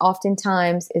 And it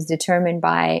oftentimes is determined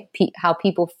by how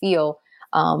people feel.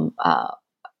 And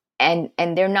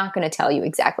they're not going to tell you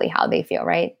exactly how they feel,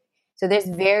 right? So there's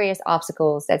various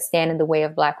obstacles that stand in the way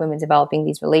of Black women developing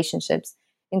these relationships,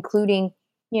 including,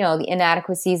 the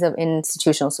inadequacies of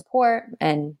institutional support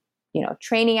and,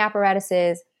 training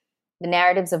apparatuses, the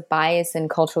narratives of bias and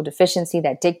cultural deficiency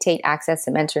that dictate access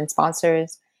to mentor and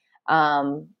sponsors.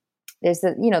 There's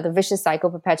the vicious cycle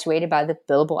perpetuated by the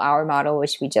billable hour model,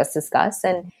 which we just discussed,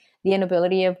 and the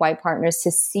inability of white partners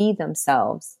to see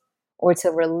themselves or to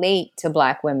relate to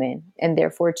Black women and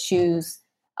therefore choose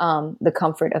the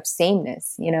comfort of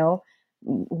sameness.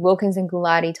 Wilkins and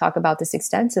Gulati talk about this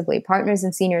extensively. Partners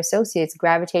and senior associates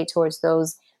gravitate towards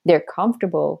those they're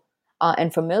comfortable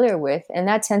and familiar with, and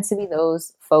that tends to be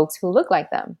those folks who look like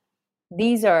them.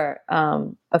 These are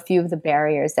a few of the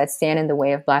barriers that stand in the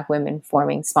way of Black women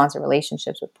forming sponsor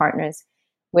relationships with partners,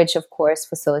 which of course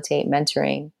facilitate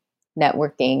mentoring,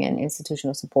 networking, and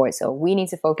institutional support. So we need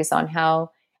to focus on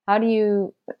how do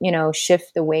you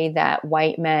shift the way that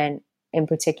white men in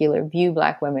particular view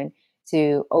Black women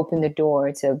to open the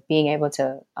door to being able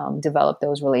to develop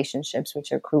those relationships,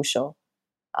 which are crucial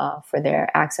for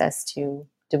their access to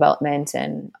development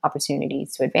and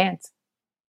opportunities to advance.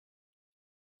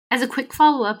 As a quick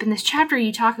follow-up, in this chapter,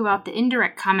 you talk about the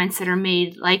indirect comments that are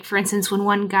made. Like, for instance, when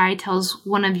one guy tells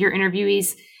one of your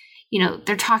interviewees,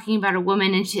 they're talking about a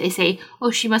woman and they say,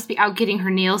 oh, she must be out getting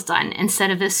her nails done,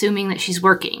 instead of assuming that she's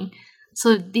working.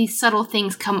 So these subtle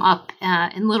things come up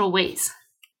in little ways.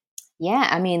 Yeah,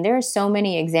 I mean, there are so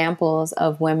many examples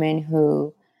of women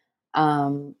who,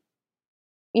 and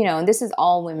this is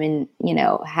all women,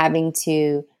 having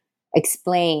to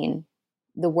explain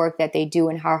the work that they do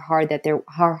and how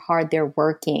hard they're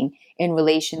working in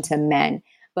relation to men.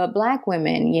 But Black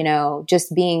women,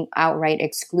 just being outright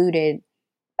excluded,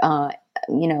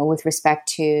 with respect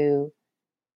to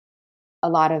a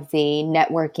lot of the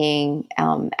networking,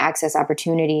 access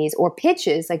opportunities or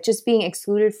pitches, like just being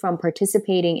excluded from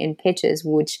participating in pitches,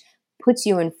 which puts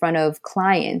you in front of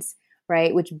clients,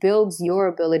 right? Which builds your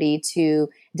ability to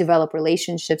develop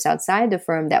relationships outside the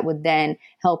firm that would then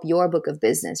help your book of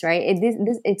business, right?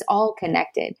 It's all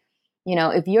connected.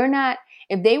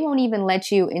 If they won't even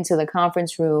let you into the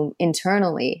conference room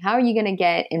internally, how are you going to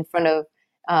get in front of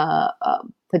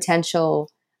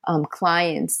potential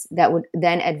clients that would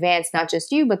then advance not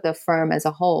just you, but the firm as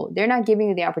a whole? They're not giving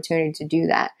you the opportunity to do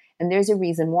that. And there's a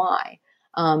reason why.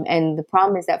 And the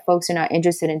problem is that folks are not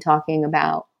interested in talking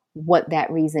about what that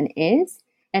reason is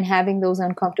and having those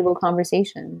uncomfortable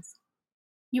conversations.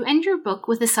 You end your book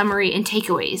with a summary and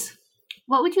takeaways.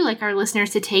 What would you like our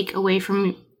listeners to take away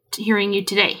from hearing you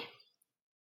today?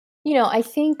 I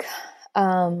think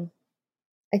the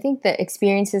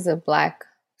experiences of Black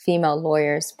female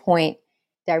lawyers point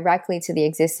directly to the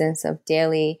existence of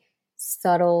daily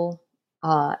subtle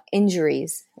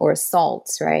injuries or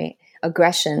assaults, right?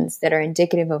 Aggressions that are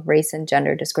indicative of race and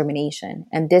gender discrimination.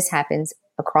 And this happens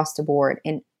across the board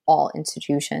in all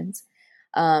institutions.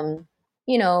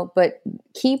 But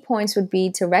key points would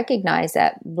be to recognize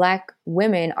that Black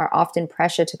women are often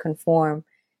pressured to conform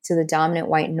to the dominant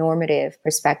white normative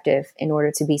perspective in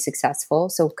order to be successful.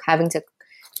 So having to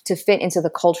fit into the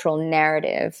cultural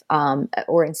narrative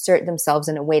or insert themselves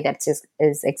in a way that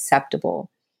is acceptable.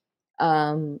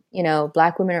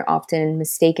 Black women are often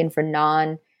mistaken for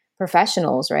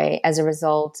non-professionals, right, as a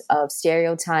result of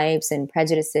stereotypes and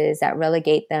prejudices that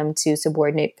relegate them to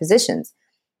subordinate positions.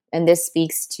 And this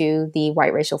speaks to the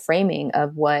white racial framing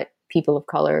of what people of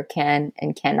color can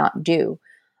and cannot do.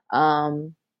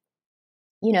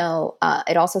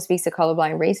 It also speaks to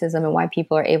colorblind racism and why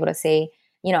people are able to say,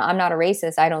 I'm not a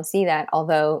racist. I don't see that.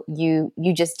 Although you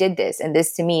just did this. And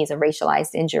this to me is a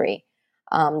racialized injury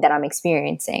that I'm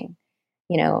experiencing.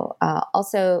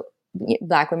 Also,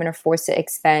 Black women are forced to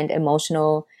expend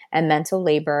emotional and mental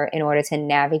labor in order to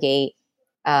navigate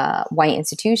white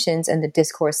institutions and the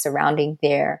discourse surrounding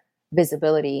their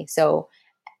visibility. So,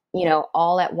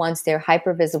 all at once, they're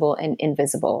hypervisible and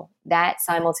invisible. That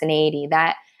simultaneity,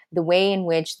 that the way in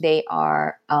which they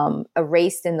are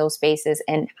erased in those spaces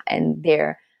and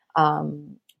their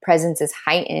presence is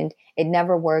heightened, it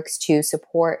never works to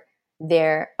support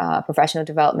their professional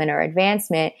development or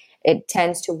advancement. It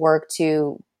tends to work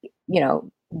to,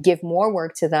 give more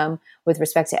work to them with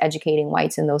respect to educating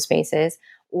whites in those spaces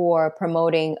or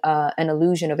promoting an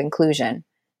illusion of inclusion.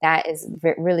 That is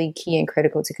really key and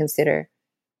critical to consider.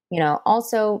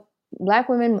 Also, Black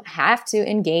women have to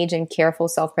engage in careful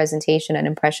self-presentation and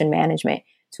impression management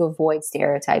to avoid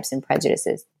stereotypes and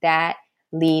prejudices. That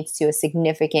leads to a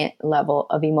significant level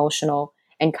of emotional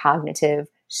and cognitive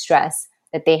stress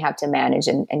that they have to manage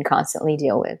and constantly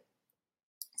deal with.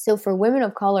 So for women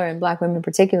of color and Black women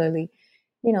particularly,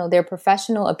 their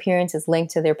professional appearance is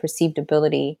linked to their perceived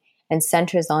ability and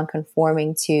centers on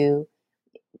conforming to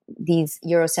these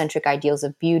Eurocentric ideals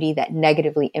of beauty that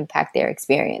negatively impact their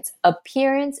experience.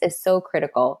 Appearance is so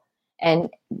critical, and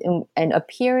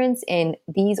appearance in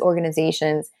these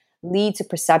organizations lead to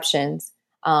perceptions,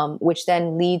 which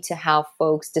then lead to how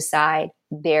folks decide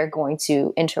they're going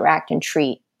to interact and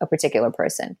treat a particular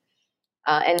person.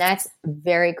 And that's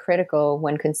very critical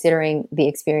when considering the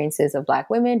experiences of Black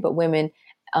women, but women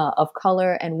of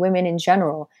color and women in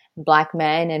general, Black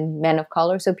men and men of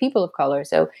color, so people of color.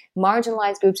 So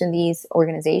marginalized groups in these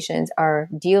organizations are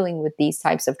dealing with these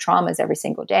types of traumas every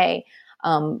single day.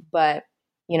 But,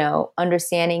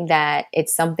 understanding that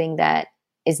it's something that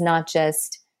is not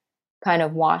just kind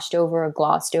of washed over or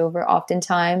glossed over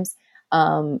oftentimes,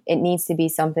 it needs to be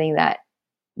something that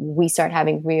we start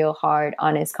having real hard,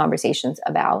 honest conversations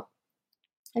about.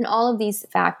 And all of these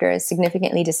factors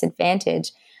significantly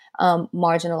disadvantage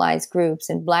marginalized groups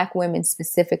and Black women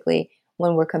specifically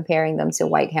when we're comparing them to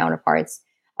white counterparts,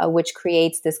 which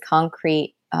creates this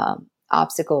concrete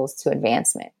obstacles to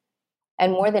advancement.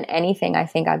 And more than anything, I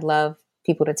think I'd love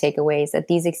people to take away is that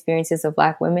these experiences of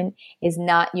Black women is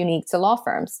not unique to law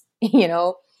firms.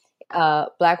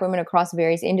 Black women across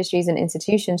various industries and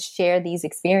institutions share these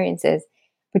experiences,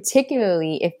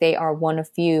 particularly if they are one of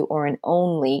few or an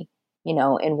only,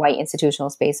 in white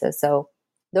institutional spaces. So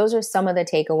those are some of the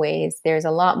takeaways. There's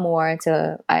a lot more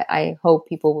I hope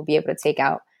people will be able to take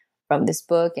out from this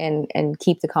book and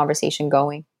keep the conversation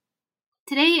going.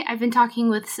 Today, I've been talking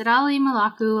with Tsedale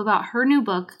Melaku about her new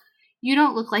book, You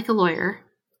Don't Look Like a Lawyer,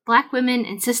 Black Women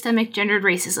and Systemic Gendered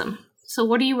Racism. So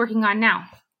what are you working on now?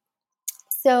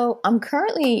 So I'm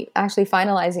currently actually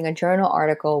finalizing a journal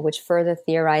article which further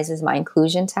theorizes my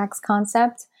inclusion tax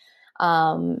concept.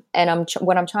 And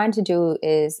what I'm trying to do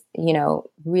is,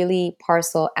 really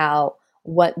parcel out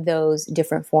what those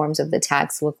different forms of the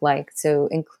tax look like. So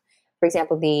For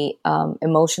example, the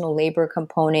emotional labor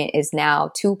component is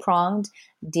now two-pronged,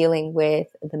 dealing with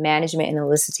the management and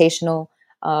elicitational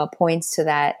points to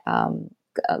that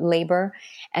labor,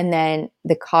 and then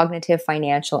the cognitive,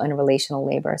 financial, and relational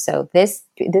labor. So this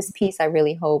piece, I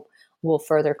really hope, will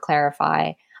further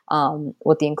clarify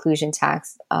what the inclusion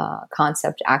tax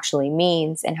concept actually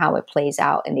means and how it plays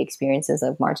out in the experiences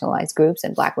of marginalized groups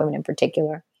and Black women in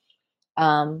particular.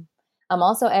 I'm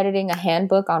also editing a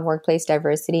handbook on workplace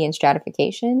diversity and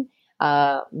stratification,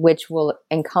 which will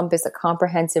encompass a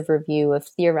comprehensive review of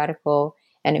theoretical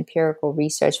and empirical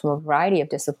research from a variety of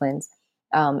disciplines,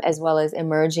 as well as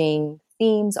emerging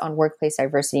themes on workplace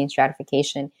diversity and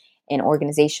stratification in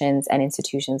organizations and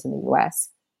institutions in the U.S.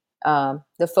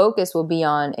 The focus will be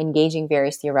on engaging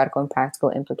various theoretical and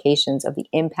practical implications of the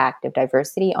impact of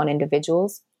diversity on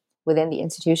individuals within the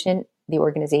institution, the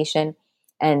organization,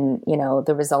 and,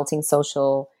 the resulting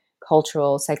social,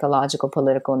 cultural, psychological,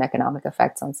 political, and economic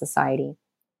effects on society.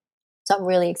 So I'm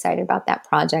really excited about that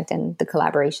project and the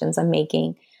collaborations I'm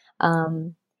making.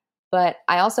 But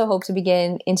I also hope to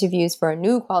begin interviews for a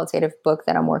new qualitative book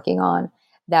that I'm working on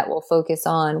that will focus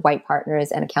on white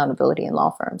partners and accountability in law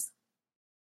firms.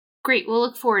 Great. We'll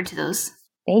look forward to those.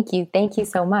 Thank you. Thank you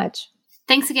so much.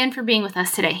 Thanks again for being with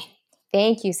us today.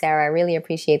 Thank you, Sarah. I really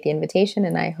appreciate the invitation,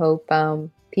 and I hope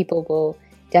people will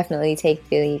definitely take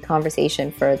the conversation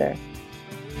further.